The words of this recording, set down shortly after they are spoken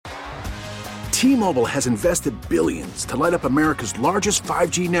T-Mobile has invested billions to light up America's largest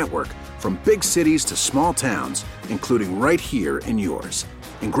 5G network, from big cities to small towns, including right here in yours.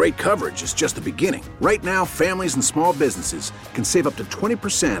 And great coverage is just the beginning. Right now, families and small businesses can save up to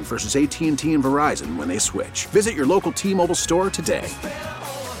 20% versus AT&T and Verizon when they switch. Visit your local T-Mobile store today.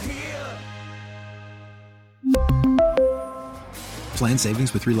 Plan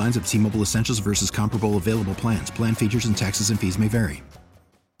savings with 3 lines of T-Mobile Essentials versus comparable available plans. Plan features and taxes and fees may vary.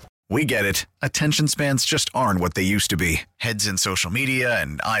 We get it. Attention spans just aren't what they used to be. Heads in social media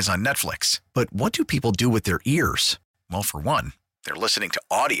and eyes on Netflix. But what do people do with their ears? Well, for one, they're listening to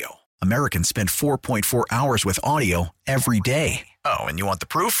audio. Americans spend 4.4 hours with audio every day. Oh, and you want the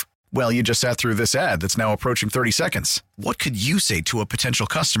proof? Well, you just sat through this ad that's now approaching 30 seconds. What could you say to a potential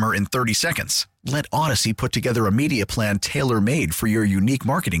customer in 30 seconds? Let Odyssey put together a media plan tailor-made for your unique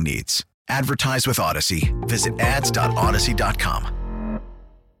marketing needs. Advertise with Odyssey. Visit ads.odyssey.com.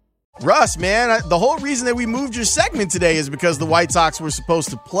 Russ, man, the whole reason that we moved your segment today is because the White Sox were supposed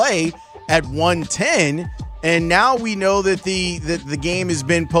to play at 1:10, and now we know that the game has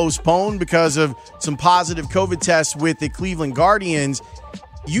been postponed because of some positive COVID tests with the Cleveland Guardians.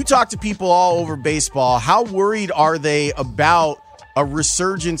 You talk to people all over baseball. How worried are they about a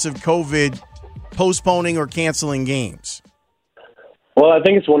resurgence of COVID postponing or canceling games? Well, I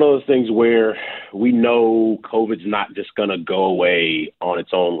think it's one of those things where we know COVID's not just going to go away on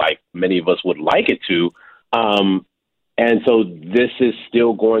its own like many of us would like it to. And so this is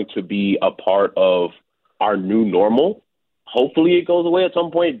still going to be a part of our new normal. Hopefully it goes away at some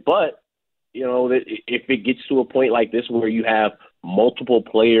point. But, you know, if it gets to a point like this where you have multiple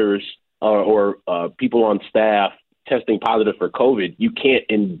players or people on staff testing positive for COVID, you can't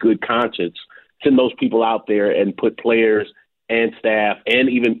in good conscience send those people out there and put players and staff and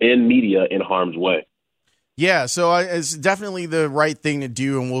even in media in harm's way. Yeah, so it's definitely the right thing to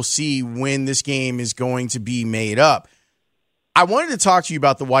do, and we'll see when this game is going to be made up. I wanted to talk to you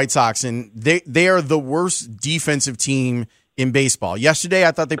about the White Sox, and they are the worst defensive team in baseball. Yesterday,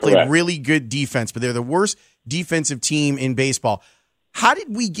 I thought they played really good defense, but they're the worst defensive team in baseball. How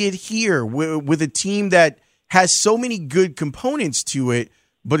did we get here with a team that has so many good components to it,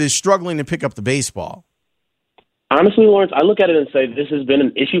 but is struggling to pick up the baseball? Honestly, Lawrence, I look at it and say this has been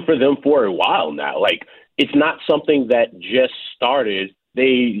an issue for them for a while now. Like, it's not something that just started.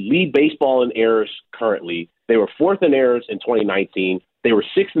 They lead baseball in errors currently. They were 4th in errors in 2019. They were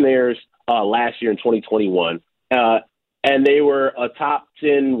 6th in errors last year in 2021. And they were a top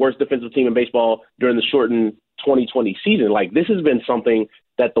 10 worst defensive team in baseball during the shortened 2020 season. Like, this has been something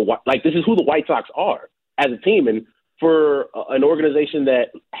that this is who the White Sox are as a team. And for an organization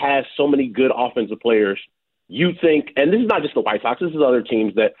that has so many good offensive players, you think, and this is not just the White Sox, this is other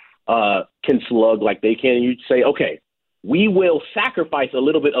teams that can slug like they can. You say, okay, we will sacrifice a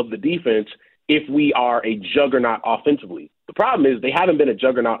little bit of the defense if we are a juggernaut offensively. The problem is they haven't been a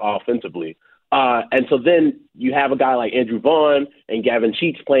juggernaut offensively. And so then you have a guy like Andrew Vaughn and Gavin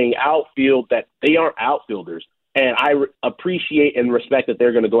Sheets playing outfield that they aren't outfielders. And I appreciate and respect that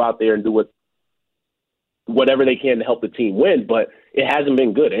they're going to go out there and do whatever they can to help the team win, but it hasn't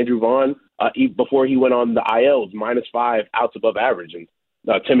been good. Andrew Vaughn, before he went on the IL, was -5 outs above average. And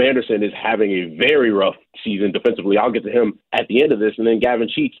Tim Anderson is having a very rough season defensively. I'll get to him at the end of this. And then Gavin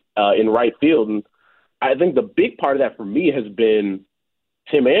Sheets in right field. And I think the big part of that for me has been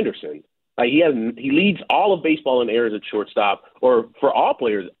Tim Anderson. Like, he leads all of baseball in errors at shortstop, or for all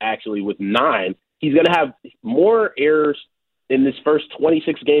players actually, with 9. He's going to have more errors in this first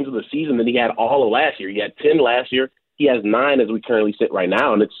 26 games of the season than he had all of last year. He had 10 last year. He has 9 as we currently sit right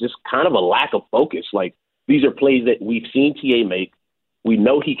now, and it's just kind of a lack of focus. Like, these are plays that we've seen TA make, we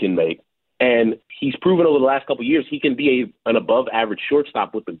know he can make, and he's proven over the last couple of years he can be an above-average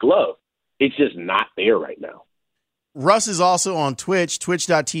shortstop with the glove. It's just not there right now. Russ is also on Twitch,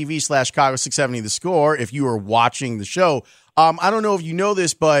 twitch.tv/Chicago670 The Score, if you are watching the show. I don't know if you know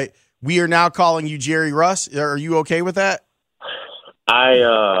this, but we are now calling you Jerry Russ. Are you okay with that?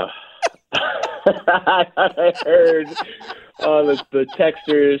 I heard the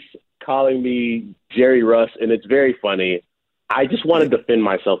texters calling me Jerry Russ, and it's very funny. I just want to defend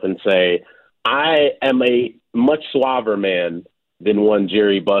myself and say I am a much suaver man than one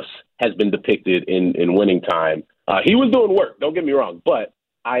Jerry Buss has been depicted in Winning Time. He was doing work, don't get me wrong, but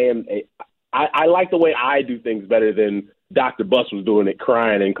I like the way I do things better than Dr. Buss was doing it,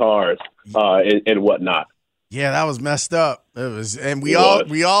 crying in cars and whatnot. Yeah, that was messed up. And we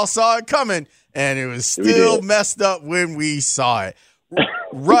all saw it coming, and it was still messed up when we saw it.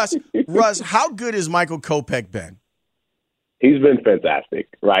 Russ, how good has Michael Kopech been? He's been fantastic,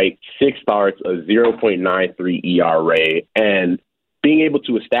 right? 6 starts, a 0.93 ERA, and being able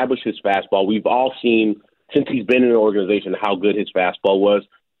to establish his fastball. We've all seen since he's been in the organization how good his fastball was,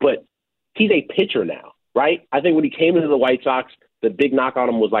 but he's a pitcher now, right? I think when he came into the White Sox, the big knock on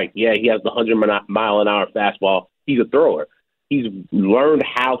him was like, yeah, he has the 100-mile-an-hour fastball. He's a thrower. He's learned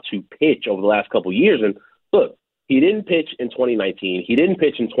how to pitch over the last couple of years. And look, he didn't pitch in 2019. He didn't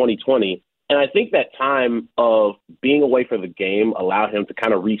pitch in 2020. And I think that time of being away from the game allowed him to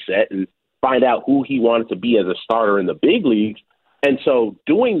kind of reset and find out who he wanted to be as a starter in the big leagues. And so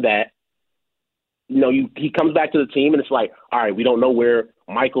doing that, he comes back to the team and it's like, all right, we don't know where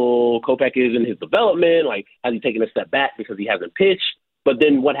Michael Kopech is in his development. Like, has he taken a step back because he hasn't pitched? But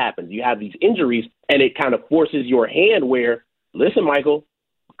then what happens? You have these injuries and it kind of forces your hand where, listen, Michael,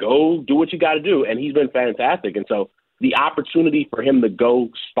 go do what you got to do. And he's been fantastic. And so the opportunity for him to go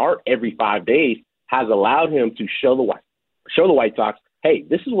start every 5 days has allowed him to show the White Sox, hey,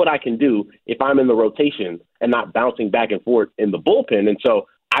 this is what I can do if I'm in the rotation and not bouncing back and forth in the bullpen. And so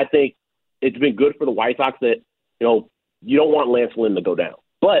I think it's been good for the White Sox that, you don't want Lance Lynn to go down.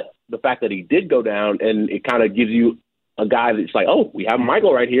 But the fact that he did go down, and it kind of gives you a guy that's like, oh, we have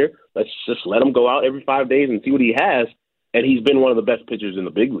Michael right here. Let's just let him go out every 5 days and see what he has. And he's been one of the best pitchers in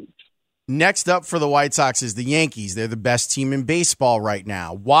the big leagues. Next up for the White Sox is the Yankees. They're the best team in baseball right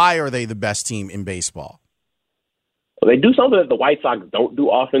now. Why are they the best team in baseball? Well, they do something that the White Sox don't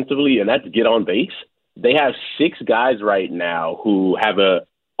do offensively, and that's get on base. They have 6 guys right now who have a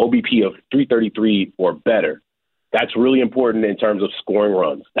OBP of 333 or better. That's really important in terms of scoring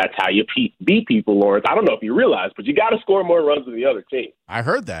runs. That's how you beat people, Lawrence. I don't know if you realize, but you got to score more runs than the other team. I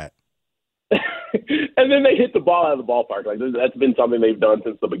heard that. And then they hit the ball out of the ballpark. Like, that's been something they've done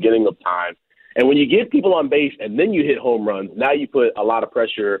since the beginning of time. And when you get people on base and then you hit home runs, now you put a lot of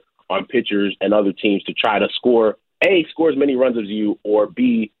pressure on pitchers and other teams to try to score as many runs as you, or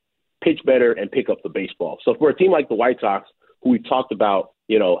B, pitch better and pick up the baseball. So for a team like the White Sox, who we talked about,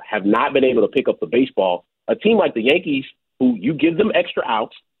 have not been able to pick up the baseball, a team like the Yankees, who you give them extra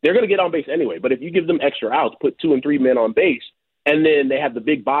outs, they're going to get on base anyway. But if you give them extra outs, put 2 and 3 men on base, and then they have the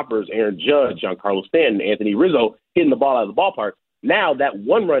big boppers, Aaron Judge, Giancarlo Stanton, Anthony Rizzo, hitting the ball out of the ballpark, now that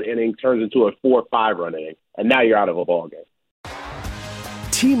 1-run inning turns into a 4 or 5-run inning, and now you're out of a ball game.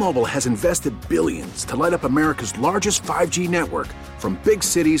 T-Mobile has invested billions to light up America's largest 5G network, from big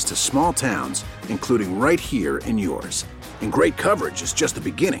cities to small towns, including right here in yours. And great coverage is just the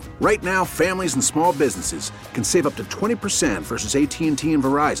beginning. Right now, families and small businesses can save up to 20% versus AT&T and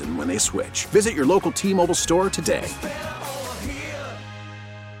Verizon when they switch. Visit your local T-Mobile store today.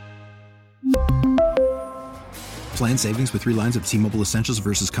 Plan savings with 3 lines of T-Mobile Essentials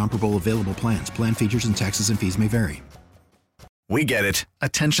versus comparable available plans. Plan features and taxes and fees may vary. We get it.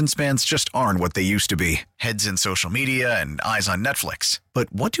 Attention spans just aren't what they used to be. Heads in social media and eyes on Netflix.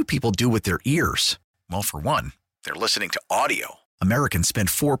 But what do people do with their ears? Well, for one, they're listening to audio. Americans spend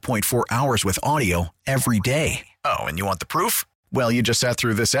 4.4 hours with audio every day. Oh, and you want the proof? Well, you just sat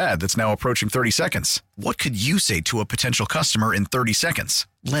through this ad that's now approaching 30 seconds. What could you say to a potential customer in 30 seconds?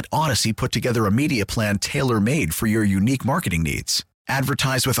 Let Odyssey put together a media plan tailor-made for your unique marketing needs.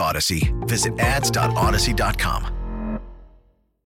 Advertise with Odyssey. Visit ads.odyssey.com.